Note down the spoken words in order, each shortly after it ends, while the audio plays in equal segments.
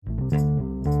Welcome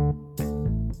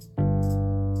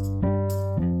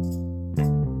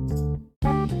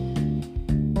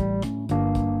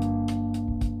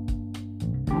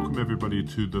everybody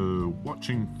to the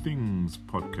Watching Things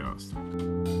podcast,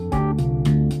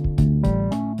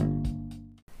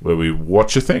 where we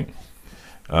watch a thing.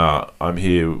 I'm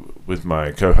here with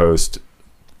my co-host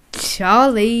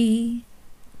Charlie.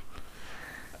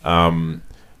 And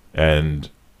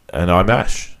I'm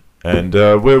Ash, and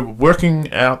we're working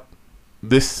out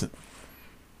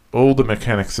all the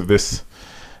mechanics of this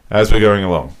as we're going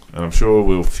along, and I'm sure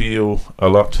we'll feel a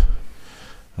lot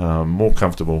more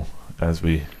comfortable as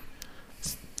we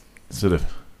sort of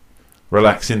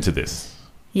relax into this.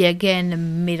 Yeah, get in the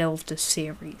middle of the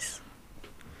series.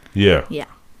 Yeah. Yeah.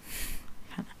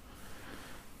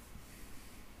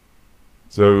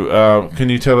 So, can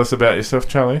you tell us about yourself,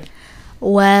 Charlie?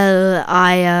 Well,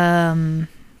 I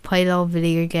play a lot of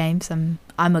video games. I'm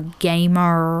a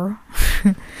gamer.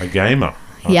 A gamer.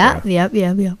 Okay. Yeah.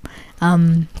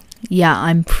 Yeah,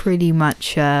 I'm pretty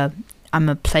much I'm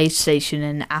a PlayStation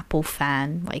and Apple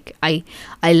fan. Like I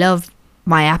love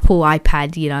my Apple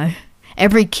iPad, you know.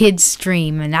 Every kid's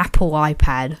dream, an Apple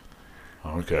iPad.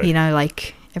 Okay. You know,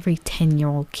 like every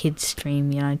 10-year-old kid's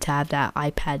dream, you know, to have that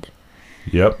iPad.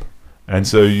 Yep. And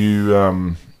so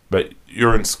you but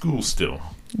you're in school still.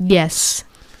 Yes.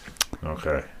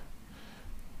 Okay.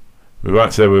 We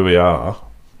won't say where we are.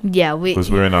 Yeah,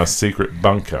 Because we're in our secret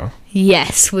bunker.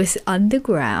 Yes, we're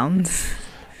underground.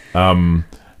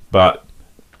 But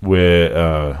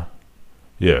we're,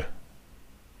 yeah.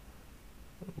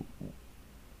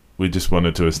 We just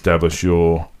wanted to establish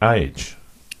your age.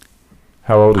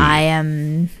 How old are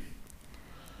you?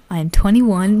 I'm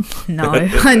 21. No,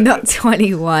 I'm not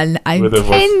 21. I'm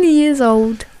 10 years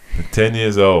old. 10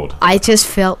 years old. I just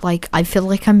feel like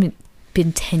I'm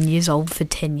been 10 years old for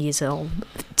 10 years old.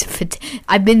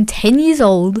 I've been 10 years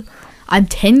old. I'm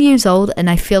 10 years old, and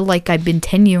I feel like I've been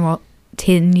 10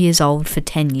 years old for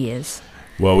 10 years.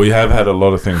 Well, we have had a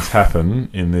lot of things happen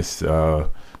in this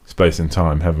space and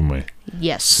time, haven't we?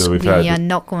 Yes, so we are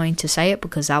not going to say it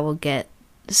because I will get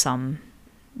some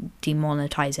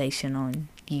demonetization on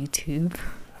YouTube.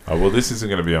 Oh, well, this isn't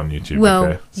going to be on YouTube. Well,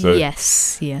 okay? So,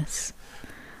 yes.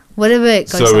 Whatever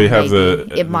it goes so we on, have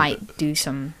maybe, it might do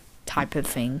some type of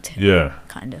thing to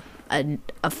kind of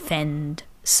offend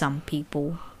some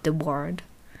people. The word.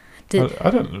 I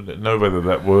don't know whether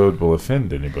that word will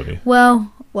offend anybody.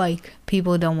 Well, like,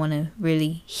 people don't want to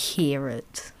really hear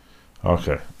it.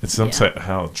 Okay. It's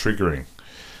somehow triggering.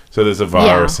 So there's a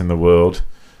virus in the world.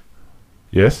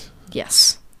 Yes?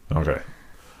 Yes. Okay.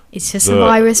 It's just a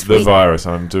virus. The virus.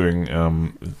 I'm doing...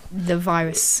 the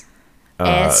virus.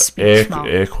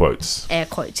 Air quotes. Air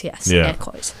quotes, yes. Yeah. Air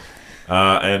quotes.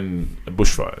 And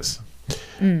bushfires.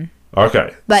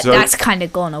 Okay. But that's kind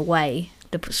of gone away.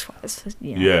 The bushfires.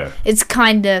 Yeah. It's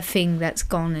kind of thing that's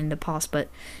gone in the past, but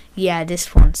yeah,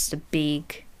 this one's the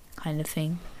big kind of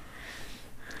thing.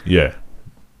 Yeah.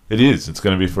 It is. It's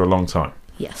going to be for a long time.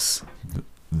 Yes.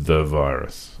 The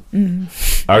virus.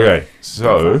 Okay.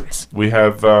 So we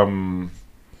have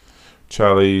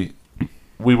Charlie.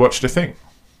 We watched a thing.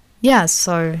 Yeah.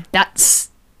 So that's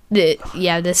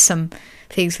there's some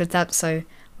things with that. So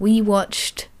we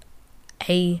watched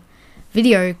a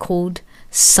video called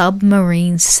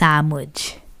Submarine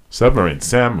Sandwich. Submarine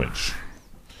Sandwich.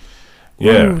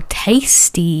 Yeah. Ooh,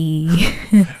 tasty.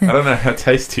 I don't know how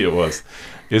tasty it was.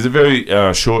 It was a very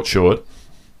short.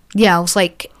 Yeah, it was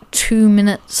like 2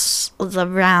 minutes. It was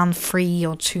around 3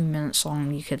 or 2 minutes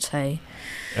long, you could say.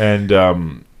 And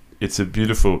it's a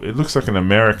beautiful... It looks like an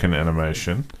American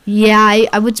animation. Yeah,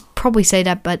 I would probably say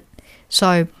that, but...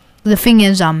 So, the thing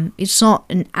is, it's not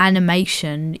an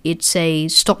animation, it's a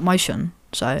stop motion.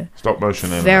 So stop motion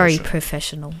animation. Very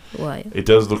professional way. It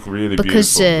does look really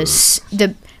because beautiful.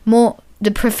 Because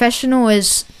the professional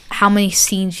is how many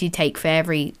scenes you take for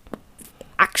every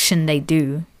action they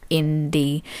do in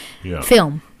the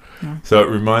film. Yeah. So it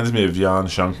reminds me of Jan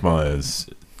Schankmayer's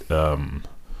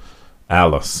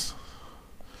Alice.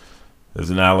 There's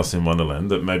an Alice in Wonderland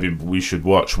that maybe we should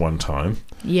watch one time.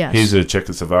 Yes. He's a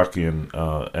Czechoslovakian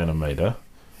animator,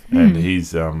 and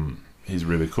he's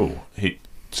really cool.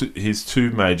 His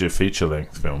two major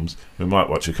feature-length films. We might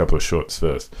watch a couple of shorts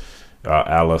first.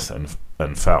 Alice and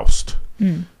Faust,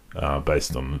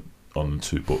 based on the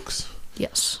two books.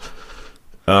 Yes.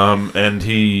 And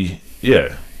he's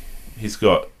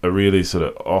got a really sort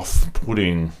of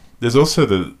off-putting. There's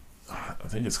also I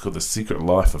think it's called The Secret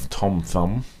Life of Tom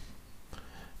Thumb,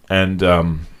 and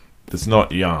it's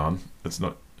not Jan, it's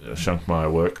not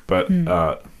Schankmayer work, but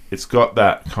it's got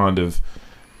that kind of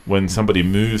when somebody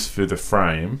moves through the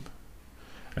frame,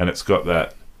 and it's got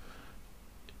that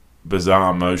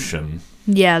bizarre motion.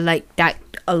 Yeah, like that.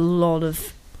 A lot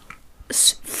of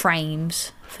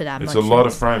frames for that. It's motion. a lot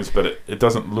of frames, but it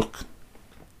doesn't look.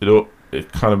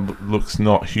 It kind of looks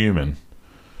not human.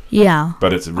 Yeah.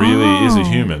 But it really is a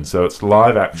human. So it's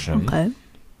live action. Okay.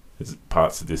 It's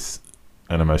parts of this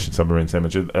animation submarine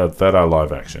sandwich that are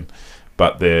live action,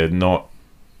 but they're not.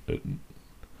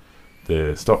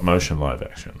 They're stop motion live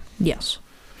action. Yes.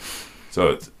 So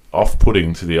it's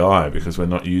off-putting to the eye because we're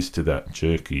not used to that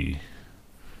jerky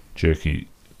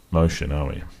motion, are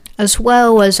we? As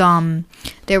well as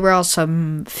there were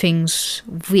some things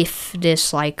with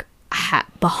this like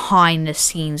behind the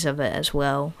scenes of it as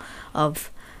well,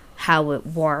 of how it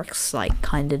works, like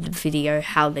kind of the video,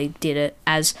 how they did it,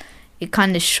 as it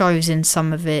kind of shows in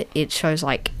some of it. It shows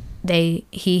like he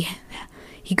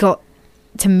got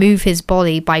to move his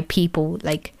body by people,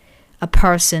 like a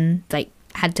person like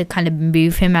had to kind of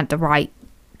move him at the right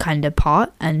kind of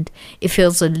part, and it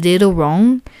feels a little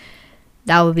wrong.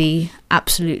 That would be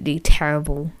absolutely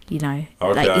terrible, you know.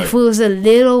 Okay. Like if it was a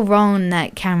little wrong in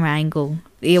that camera angle,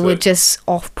 it would just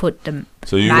off-put the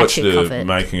So you watched magic of the it.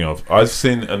 making of. I've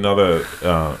seen another.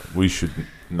 We should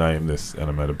name this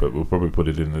animator, but we'll probably put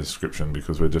it in the description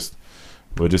because we're just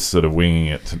sort of winging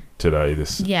it today.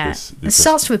 This it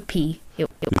starts with P.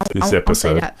 This episode. I'll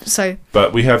say that. So,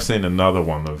 but we have seen another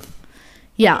one of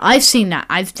yeah, I've seen that.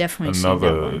 I've definitely seen that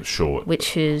another one, short,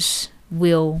 which is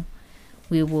we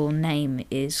will name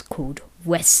is called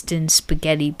Western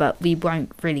Spaghetti, but we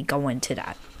won't really go into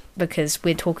that because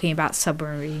we're talking about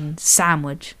submarine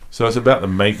sandwich. So it's about the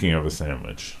making of a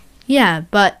sandwich. Yeah,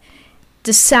 but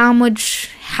the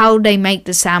sandwich, how they make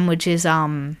the sandwich is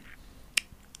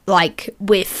like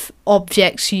with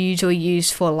objects usually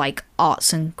used for like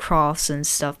arts and crafts and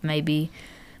stuff maybe,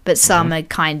 but some are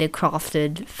kind of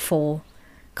crafted for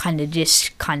kind of this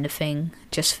kind of thing,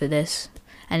 just for this.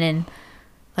 And then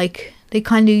like they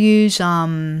kind of use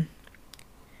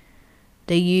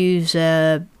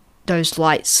those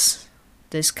lights,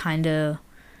 this kind of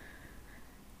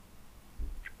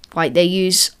like they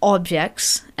use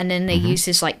objects and then they use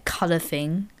this like color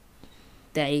thing.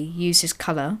 They use this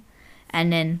color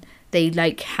and then they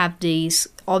like have these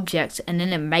objects and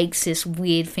then it makes this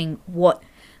weird thing.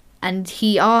 And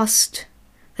he asked,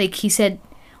 like he said,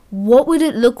 what would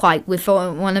it look like with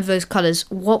one of those colors?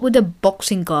 What would a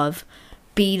boxing glove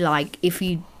be like if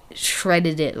you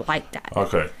shredded it like that?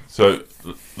 Okay, so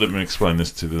let me explain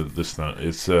this to the listener.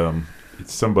 It's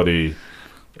somebody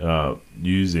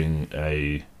using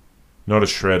not a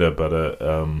shredder, but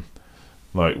a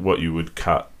like what you would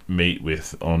cut meat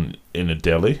with in a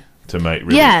deli to make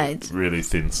really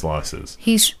thin slices.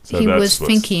 He was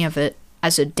thinking of it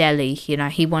as a deli, you know.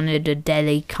 He wanted a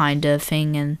deli kind of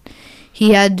thing, and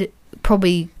he had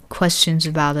probably questions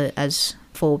about it as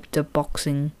for the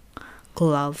boxing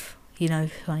glove, you know,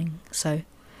 thing. So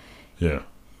yeah,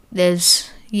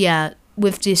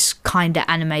 with this kind of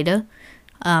animator,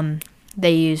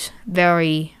 they use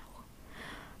very,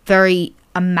 very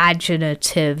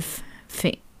imaginative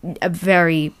thing, a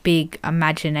very big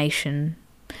imagination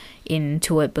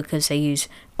into it, because they use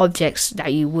objects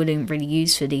that you wouldn't really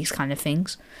use for these kind of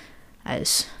things,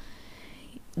 as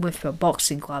with a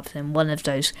boxing glove and one of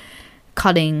those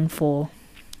cutting for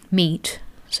meat.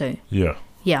 So yeah,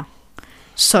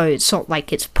 so it's not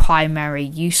like it's primary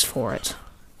use for it.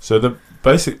 So the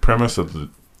basic premise of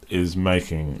is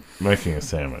making a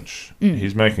sandwich.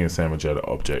 He's making a sandwich out of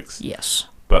objects. Yes,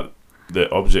 but the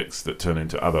objects that turn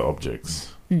into other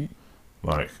objects,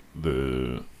 like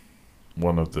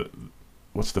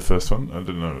what's the first one? I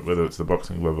don't know whether it's the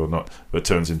boxing glove or not, but it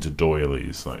turns into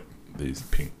doilies, like these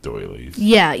pink doilies.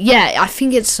 Yeah, I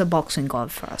think it's a boxing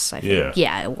glove for us. I think.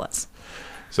 Yeah, it was.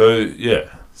 So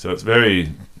it's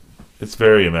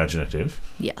very imaginative.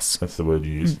 Yes, that's the word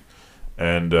you used.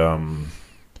 And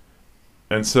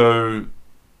so,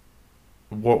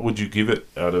 what would you give it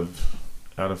out of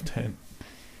 10?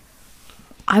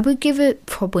 I would give it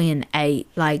probably an 8.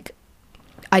 Like,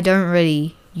 I don't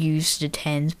really use the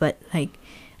 10s, but like,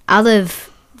 out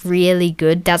of really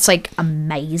good, that's like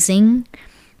amazing.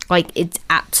 Like, it's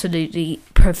absolutely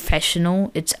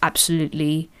professional. It's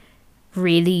absolutely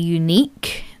really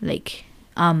unique. Like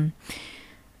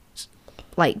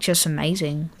just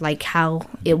amazing. Like how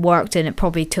it worked, and it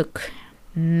probably took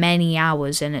many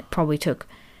hours, and it probably took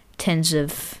tens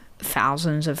of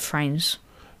thousands of frames.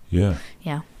 Yeah,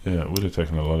 it would have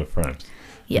taken a lot of frames.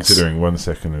 Yes, considering 1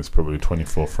 second is probably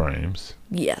 24 frames.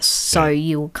 Yes, so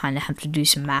you'll kind of have to do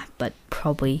some math, but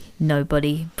probably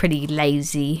nobody pretty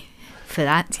lazy for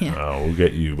that. Yeah. We'll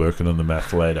get you working on the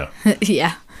math later.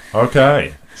 Yeah.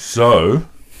 Okay, so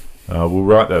we'll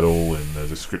write that all in the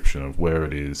description of where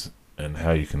it is and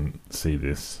how you can see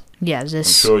this. Yeah, I'm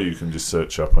this. sure you can just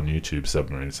search up on YouTube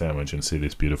Submarine Sandwich and see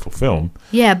this beautiful film.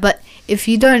 Yeah, but if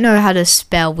you don't know how to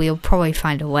spell, we'll probably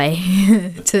find a way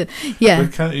to. Yeah.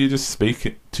 But can't you just speak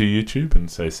it to YouTube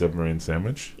and say Submarine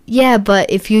Sandwich? Yeah,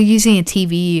 but if you're using a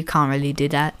TV, you can't really do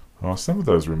that. Oh, some of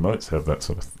those remotes have that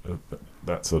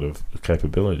sort of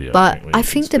capability. But where you I can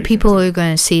think the speak people who into- are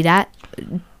going to see that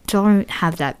don't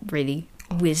have that really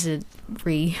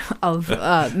wizardry of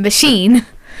machine.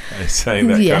 They're saying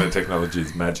that Yeah. kind of technology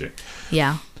is magic.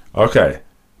 Yeah. Okay,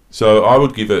 so I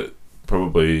would give it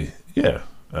probably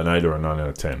an 8 or a 9 out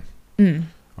of 10.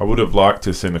 I would have liked to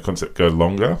have seen the concept go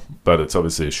longer, but it's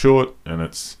obviously short and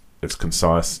it's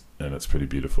concise and it's pretty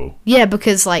beautiful. Yeah,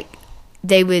 because like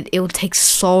it would take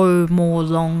so more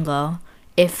longer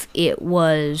if it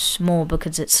was more,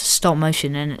 because it's stop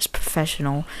motion and it's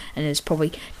professional and it's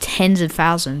probably tens of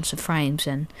thousands of frames,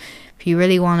 and if you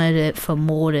really wanted it for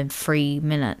more than 3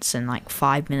 minutes and like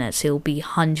 5 minutes, it'll be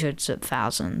hundreds of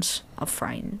thousands of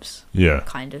frames, Yeah,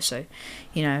 kind of. So,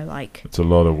 you know, like, it's a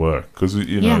lot of work because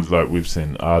Yeah. like we've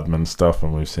seen Aardman stuff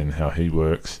and we've seen how he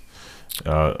works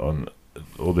on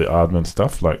all the Aardman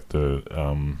stuff, like the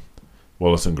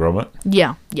Wallace and Gromit,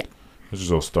 yeah, which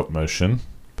is all stop motion,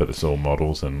 but it's all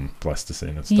models and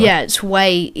plasticine and stuff. yeah.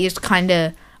 It's kind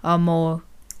of a more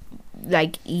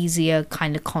like easier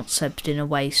kind of concept in a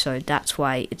way, so that's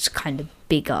why it's kind of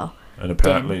bigger. And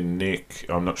apparently Nick,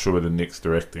 I'm not sure whether Nick's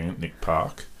directing it, Nick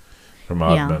Park from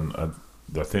Aardman.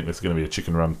 I think there's going to be a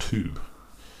Chicken Run 2.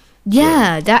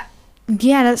 Yeah,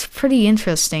 that's pretty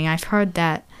interesting. I've heard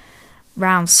that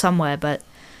round somewhere, but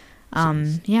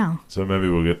yeah. So maybe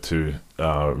we'll get to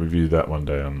review that one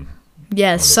day on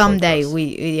Yeah, the someday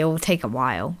podcast. it will take a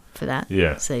while for that.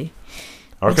 Yeah. So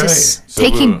we're Okay. just So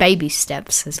taking we'll- baby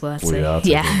steps as well. We So, are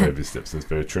taking yeah. baby steps. That's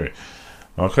very true.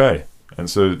 Okay. And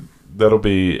so that'll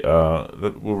be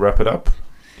we'll wrap it up. Do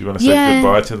you want to say Yeah.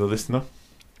 goodbye to the listener?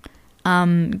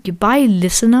 Goodbye,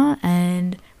 listener,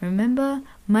 and remember,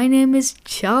 my name is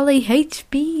Charlie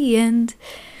HB, and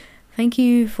thank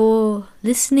you for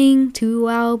listening to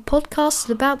our podcast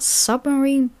about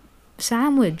Submarine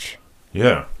Sandwich.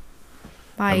 Yeah.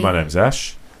 Bye. And my name's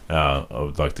Ash. I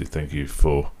would like to thank you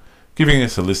for giving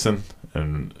us a listen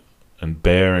and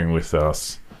bearing with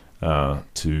us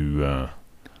to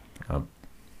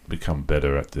become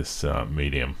better at this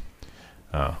medium.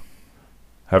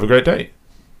 Have a great day.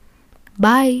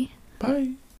 Bye.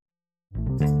 Bye.